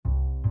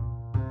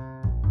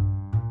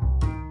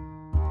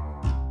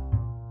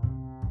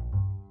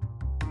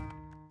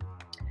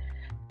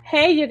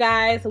Hey, you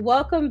guys,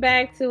 welcome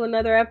back to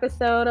another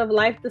episode of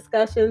Life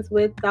Discussions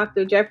with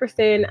Dr.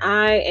 Jefferson.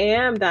 I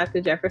am Dr.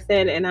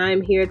 Jefferson, and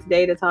I'm here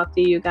today to talk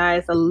to you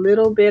guys a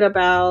little bit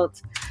about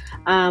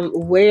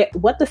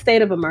what the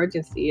state of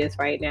emergency is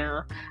right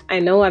now. I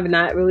know I've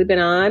not really been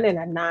on, and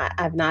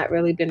I've not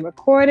really been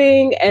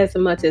recording as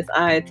much as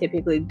I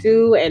typically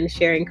do and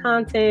sharing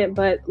content.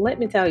 But let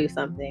me tell you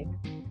something.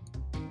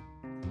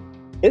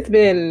 It's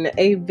been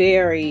a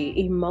very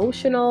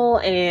emotional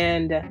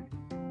and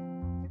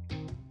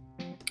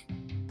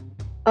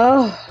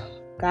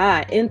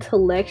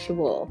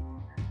intellectual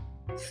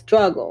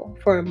struggle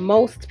for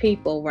most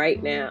people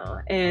right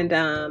now. And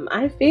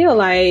I feel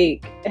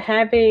like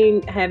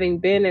having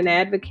been an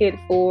advocate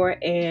for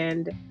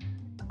and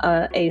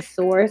a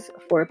source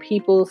for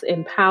people's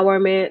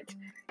empowerment,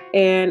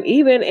 and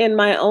even in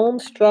my own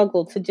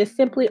struggle to just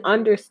simply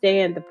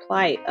understand the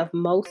plight of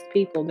most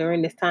people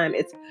during this time,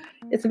 it's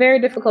a very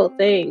difficult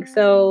thing.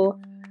 So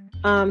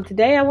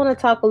today, I want to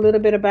talk a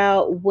little bit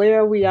about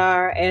where we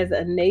are as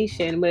a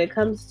nation when it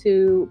comes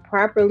to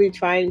properly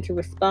trying to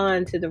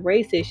respond to the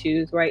race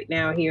issues right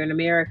now here in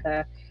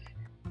America.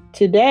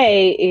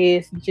 Today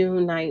is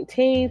June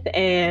 19th,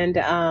 and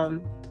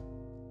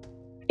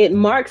it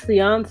marks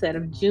the onset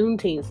of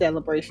Juneteenth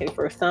celebration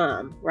for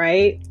some,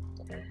 right?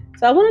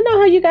 So I want to know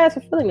how you guys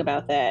are feeling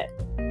about that.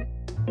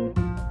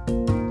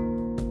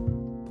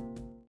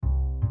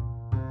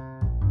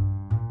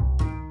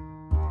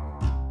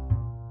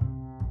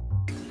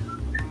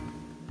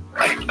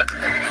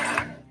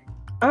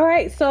 All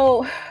right,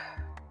 so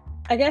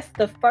I guess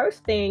the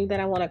first thing that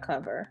I want to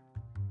cover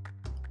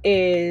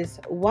is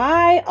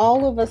why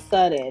all of a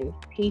sudden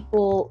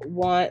people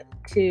want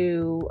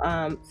to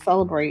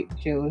celebrate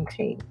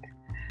Juneteenth.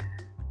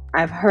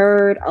 I've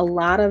heard a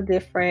lot of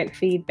different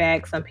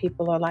feedback. Some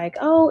people are like,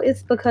 oh,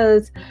 it's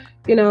because,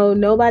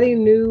 nobody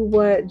knew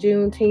what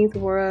Juneteenth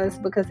was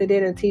because they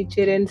didn't teach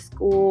it in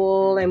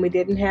school and we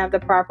didn't have the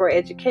proper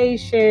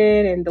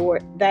education and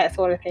that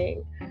sort of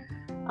thing.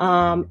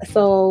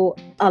 So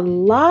a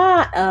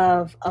lot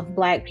of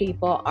Black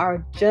people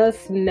are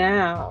just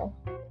now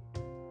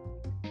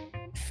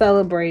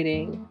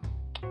celebrating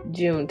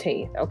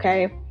Juneteenth,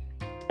 okay?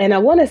 And I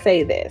want to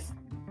say this.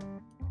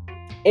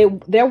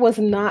 There was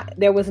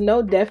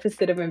no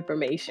deficit of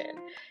information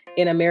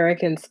in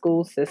American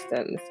school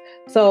systems.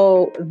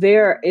 So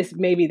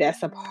maybe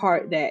that's a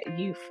part that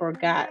you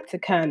forgot to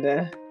kind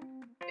of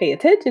pay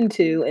attention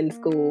to in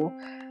school.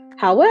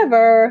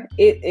 However,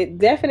 it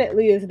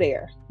definitely is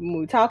there. When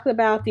we talked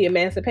about the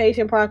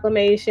Emancipation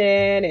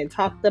Proclamation and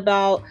talked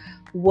about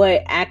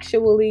what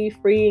actually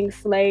freeing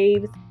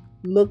slaves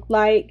looked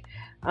like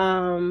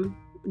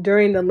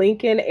during the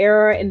Lincoln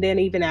era, and then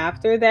even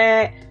after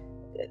that,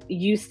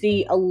 you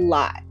see a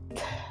lot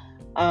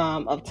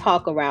of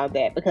talk around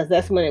that because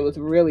that's when it was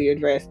really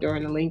addressed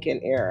during the Lincoln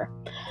era.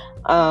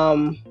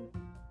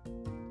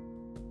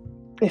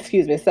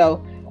 Excuse me.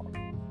 So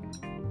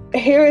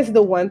here is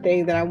the one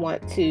thing that I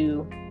want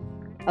to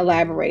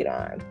elaborate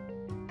on.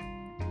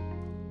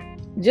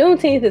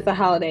 Juneteenth is a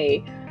holiday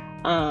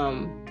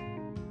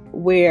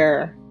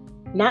where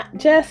not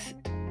just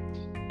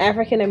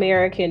African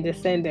American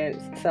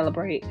descendants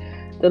celebrate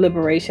the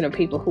liberation of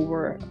people who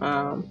were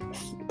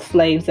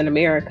slaves in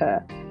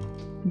America,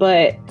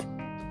 but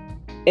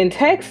in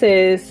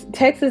Texas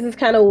is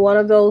kind of one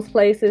of those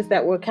places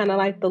that were kind of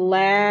like the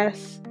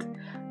last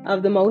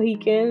of the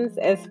Mohicans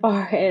as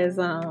far as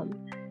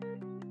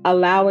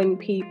allowing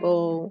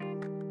people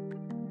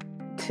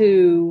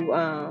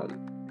to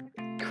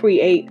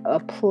create a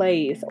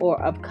place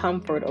or of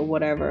comfort or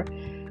whatever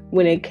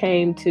when it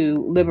came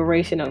to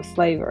liberation of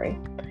slavery.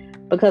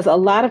 Because a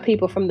lot of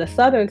people from the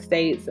southern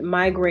states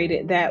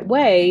migrated that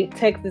way,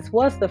 Texas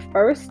was the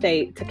first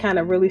state to kind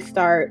of really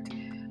start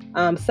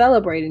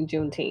celebrating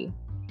Juneteenth.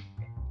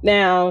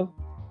 Now,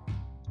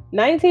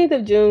 19th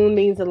of June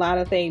means a lot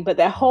of things, but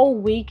that whole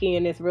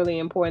weekend is really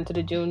important to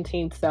the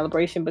Juneteenth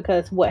celebration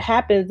because what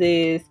happens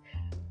is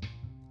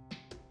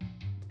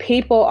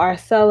people are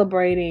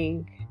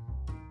celebrating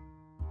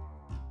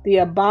the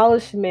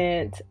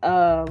abolishment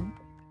of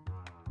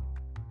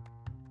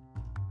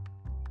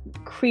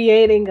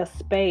creating a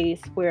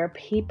space where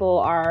people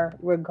are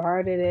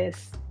regarded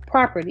as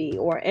property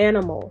or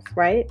animals,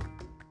 right?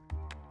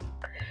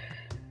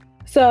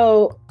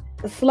 So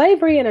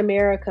slavery in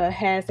America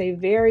has a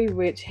very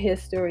rich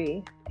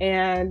history.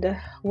 And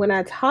when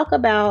I talk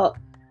about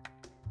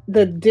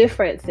the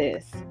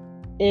differences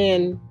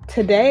in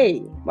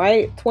today,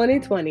 right,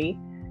 2020,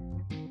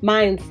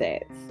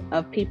 mindsets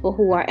of people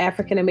who are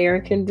African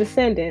American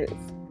descendants,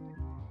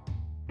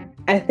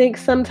 I think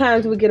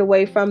sometimes we get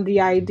away from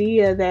the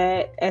idea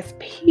that as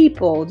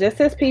people,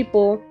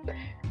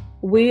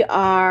 we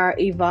are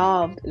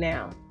evolved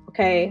now.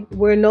 Okay,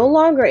 we're no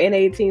longer in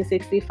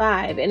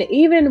 1865. And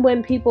even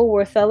when people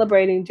were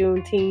celebrating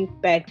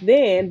Juneteenth back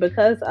then,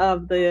 because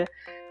of the,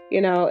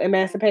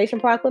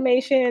 Emancipation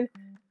Proclamation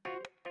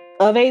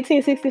of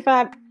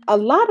 1865, a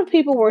lot of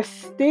people were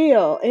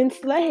still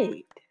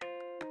enslaved.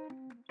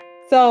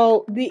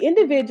 So the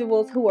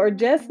individuals who are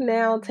just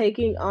now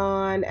taking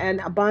on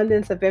an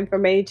abundance of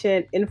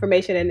information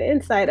and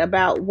insight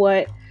about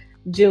what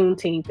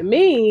Juneteenth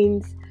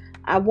means,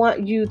 I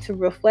want you to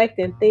reflect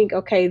and think,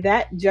 okay,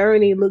 that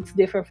journey looks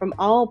different from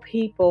all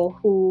people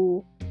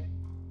who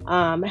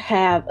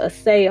have a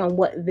say on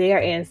what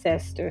their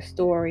ancestor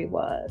story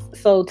was.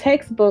 So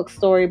textbooks,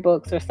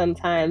 storybooks are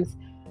sometimes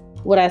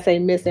what I say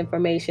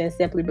misinformation,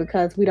 simply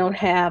because we don't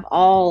have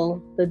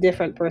all the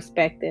different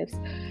perspectives.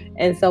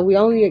 And so we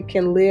only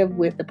can live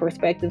with the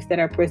perspectives that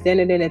are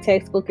presented in a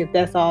textbook if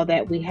that's all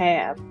that we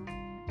have.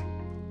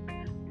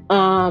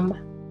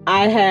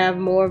 I have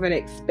more of an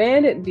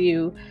expanded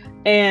view,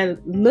 and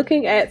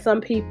looking at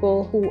some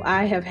people who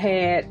I have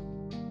had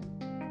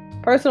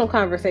personal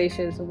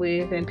conversations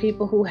with, and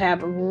people who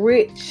have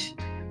rich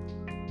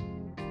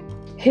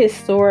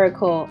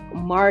historical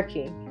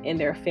marking in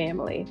their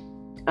family,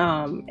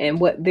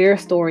 and what their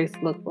stories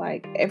look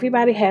like.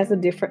 Everybody has a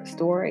different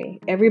story.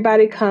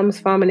 Everybody comes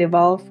from and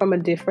evolved from a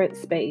different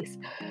space.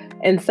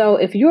 And so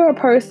if you're a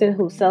person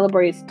who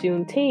celebrates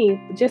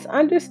Juneteenth, just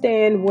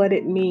understand what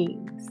it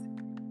means.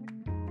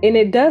 And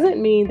it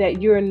doesn't mean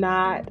that you're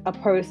not a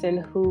person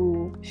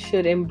who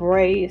should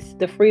embrace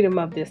the freedom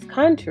of this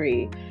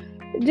country.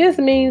 It just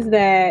means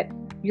that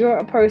you're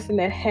a person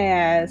that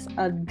has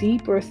a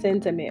deeper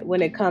sentiment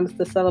when it comes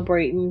to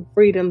celebrating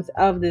freedoms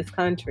of this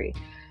country.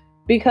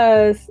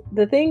 Because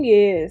the thing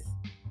is,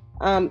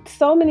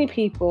 so many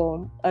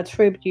people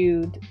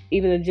attribute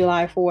even the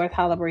July 4th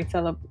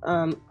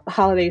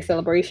holiday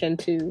celebration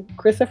to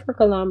Christopher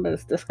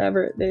Columbus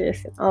discovered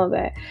this and all of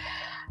that.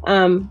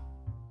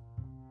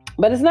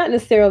 But it's not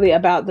necessarily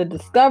about the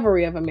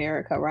discovery of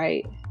America,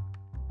 right?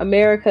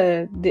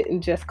 America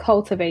didn't just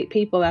cultivate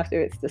people after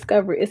its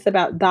discovery. It's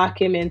about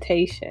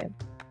documentation.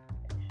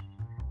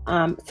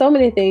 So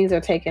many things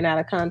are taken out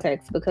of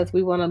context because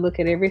we want to look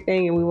at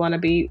everything and we want to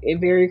be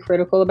very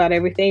critical about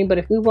everything. But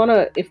if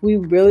we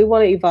really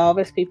want to evolve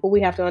as people,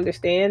 we have to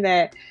understand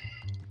that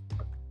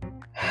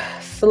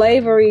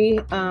slavery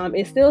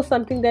is still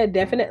something that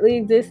definitely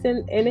exists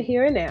in the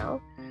here and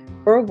now,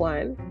 for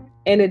one.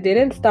 And it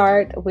didn't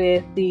start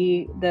with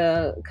the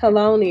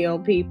colonial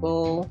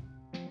people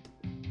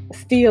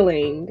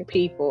stealing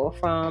people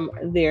from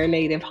their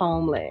native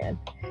homeland.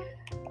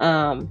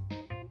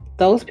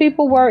 Those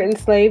people were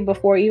enslaved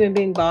before even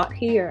being brought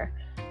here.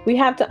 We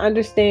have to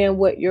understand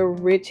what your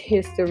rich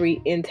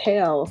history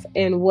entails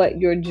and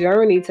what your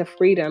journey to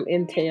freedom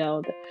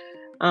entailed,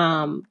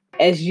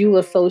 as you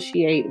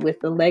associate with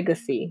the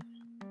legacy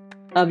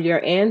of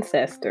your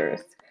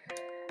ancestors.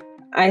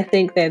 I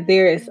think that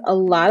there is a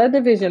lot of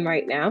division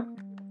right now.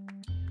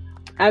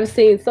 I've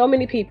seen so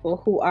many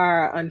people who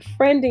are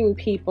unfriending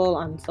people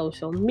on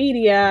social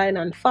media and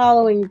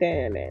unfollowing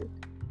them, and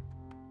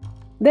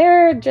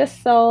there are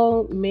just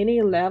so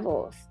many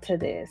levels to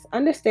this.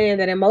 Understand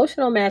that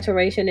emotional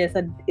maturation is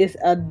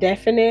a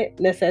definite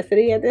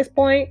necessity at this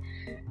point.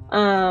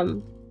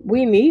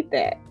 We need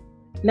that.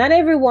 Not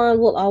everyone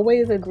will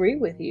always agree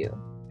with you.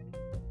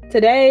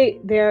 Today,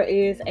 there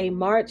is a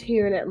march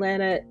here in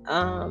Atlanta,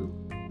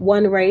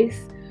 one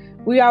race.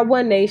 We are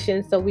one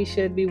nation, so we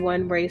should be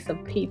one race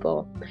of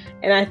people.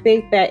 And I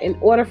think that in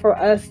order for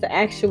us to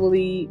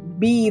actually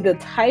be the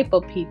type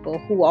of people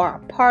who are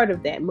a part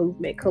of that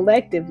movement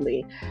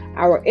collectively,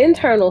 our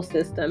internal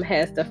system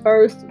has to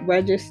first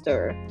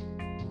register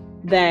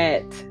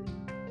that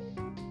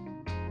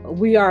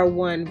we are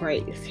one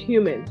race,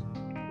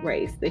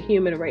 the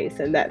human race,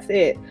 and that's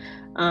it.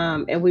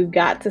 And we've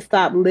got to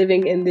stop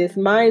living in this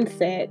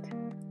mindset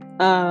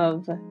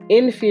of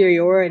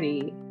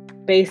inferiority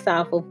based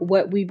off of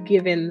what we've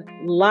given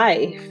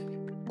life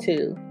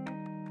to.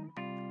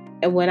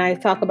 And when I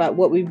talk about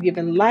what we've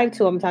given life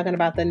to, I'm talking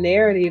about the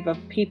narrative of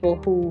people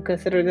who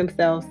consider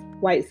themselves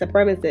white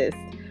supremacists.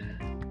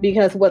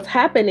 Because what's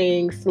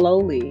happening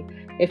slowly,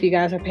 if you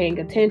guys are paying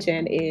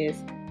attention,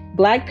 is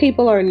Black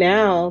people are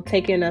now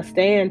taking a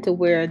stand to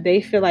where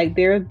they feel like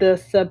they're the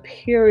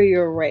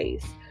superior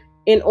race.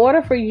 In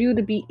order for you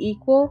to be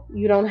equal,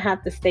 you don't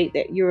have to state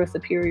that you're a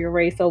superior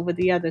race over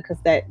the other,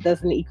 because that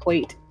doesn't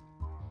equate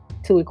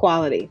to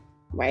equality,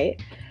 right?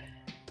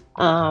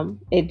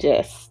 It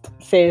just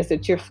says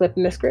that you're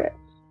flipping the script.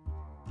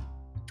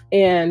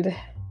 And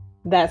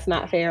that's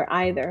not fair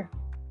either.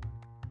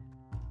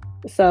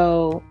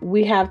 So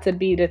we have to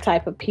be the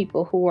type of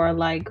people who are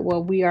like,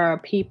 well, we are a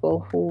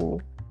people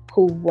who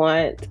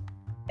want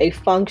a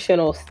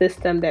functional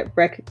system that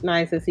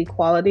recognizes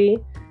equality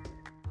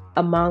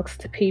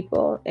amongst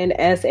people. And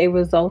as a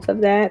result of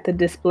that, the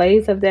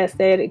displays of that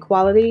said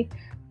equality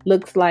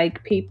looks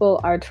like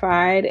people are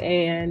tried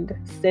and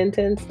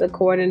sentenced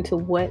according to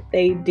what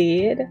they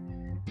did,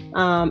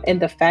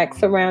 and the facts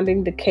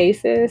surrounding the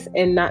cases,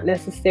 and not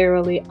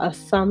necessarily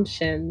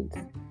assumptions,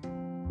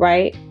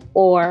 right?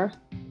 Or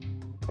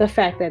the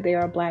fact that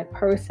they're a Black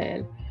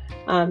person.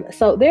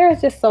 So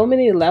there's just so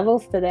many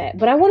levels to that.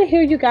 But I want to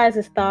hear you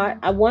guys' thought.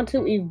 I want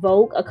to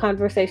evoke a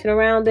conversation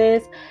around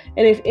this.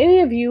 And if any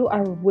of you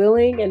are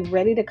willing and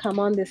ready to come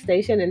on this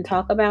station and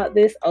talk about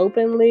this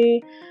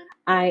openly,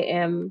 I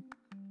am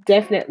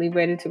definitely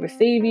ready to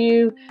receive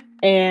you.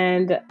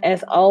 And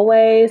as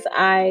always,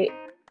 I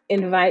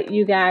invite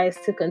you guys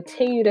to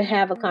continue to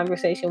have a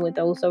conversation with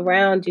those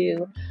around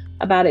you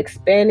about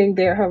expanding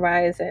their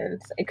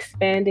horizons,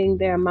 expanding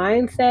their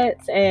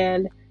mindsets,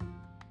 and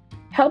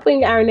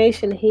helping our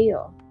nation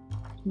heal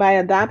by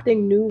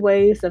adopting new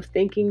ways of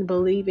thinking,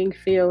 believing,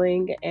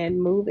 feeling,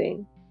 and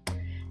moving.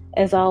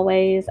 As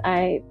always,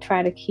 I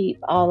try to keep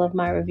all of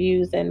my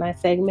reviews and my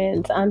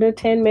segments under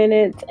 10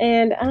 minutes,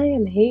 and I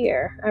am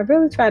here. I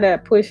really try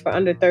to push for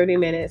under 30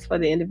 minutes for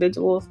the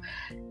individuals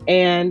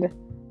and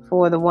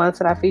for the ones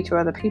that I feature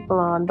other people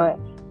on, but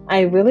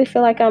I really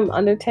feel like I'm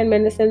under 10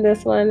 minutes in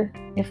this one.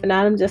 If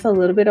not, I'm just a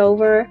little bit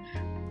over.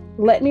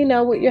 Let me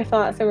know what your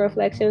thoughts and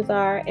reflections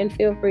are, and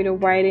feel free to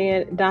write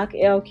in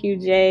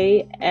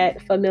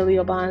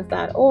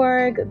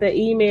doclqj@familialbonds.org. The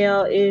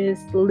email is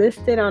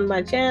listed on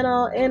my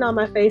channel and on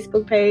my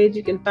Facebook page.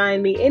 You can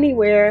find me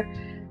anywhere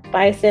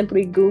by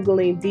simply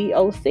Googling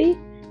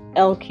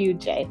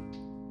DOCLQJ.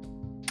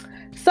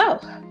 So,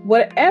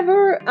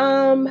 whatever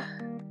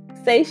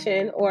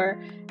station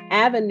or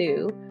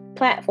avenue,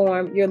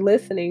 platform you're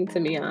listening to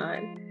me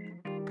on,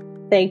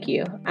 thank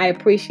you. I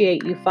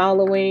appreciate you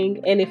following.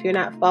 And if you're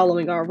not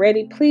following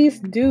already, please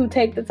do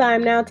take the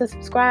time now to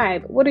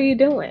subscribe. What are you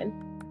doing?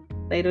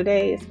 Later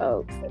days,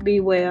 folks. Be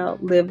well,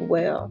 live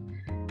well,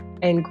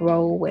 and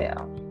grow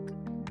well.